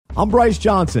I'm Bryce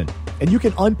Johnson, and you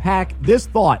can unpack this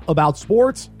thought about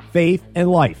sports, faith, and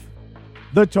life.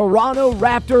 The Toronto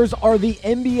Raptors are the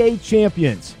NBA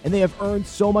champions, and they have earned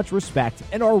so much respect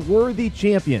and are worthy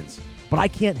champions. But I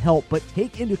can't help but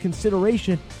take into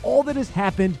consideration all that has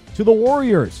happened to the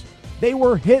Warriors. They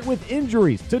were hit with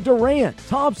injuries to Durant,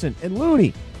 Thompson, and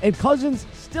Looney, and Cousins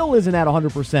still isn't at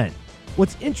 100%.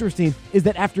 What's interesting is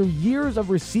that after years of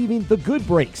receiving the good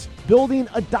breaks, building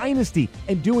a dynasty,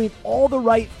 and doing all the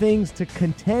right things to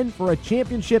contend for a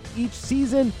championship each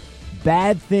season,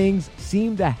 bad things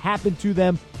seem to happen to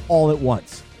them all at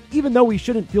once. Even though we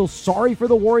shouldn't feel sorry for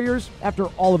the Warriors after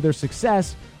all of their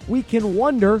success, we can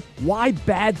wonder why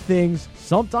bad things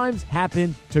sometimes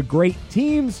happen to great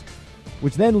teams,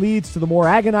 which then leads to the more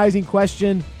agonizing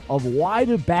question of why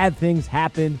do bad things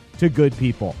happen to good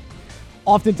people?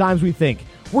 Oftentimes we think,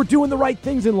 we're doing the right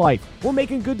things in life, we're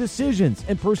making good decisions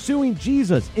and pursuing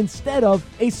Jesus instead of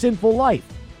a sinful life.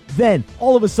 Then,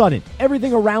 all of a sudden,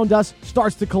 everything around us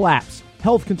starts to collapse.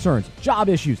 Health concerns, job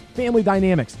issues, family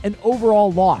dynamics, and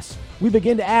overall loss. We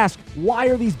begin to ask, why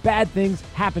are these bad things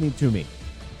happening to me?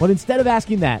 But instead of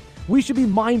asking that, we should be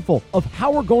mindful of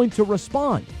how we're going to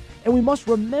respond. And we must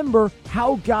remember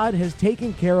how God has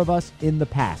taken care of us in the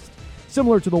past.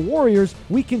 Similar to the Warriors,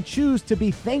 we can choose to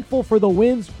be thankful for the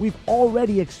wins we've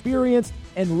already experienced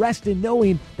and rest in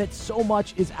knowing that so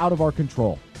much is out of our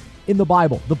control. In the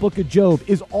Bible, the book of Job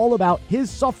is all about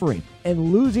his suffering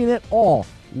and losing it all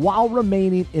while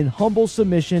remaining in humble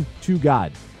submission to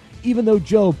God. Even though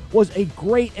Job was a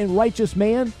great and righteous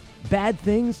man, bad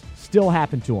things still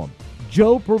happen to him.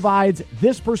 Job provides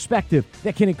this perspective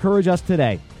that can encourage us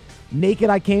today. Naked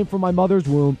I came from my mother's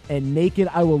womb, and naked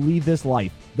I will leave this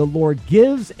life. The Lord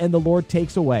gives and the Lord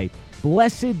takes away.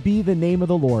 Blessed be the name of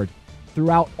the Lord.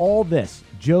 Throughout all this,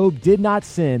 Job did not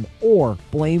sin or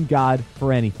blame God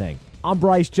for anything. I'm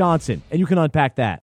Bryce Johnson, and you can unpack that.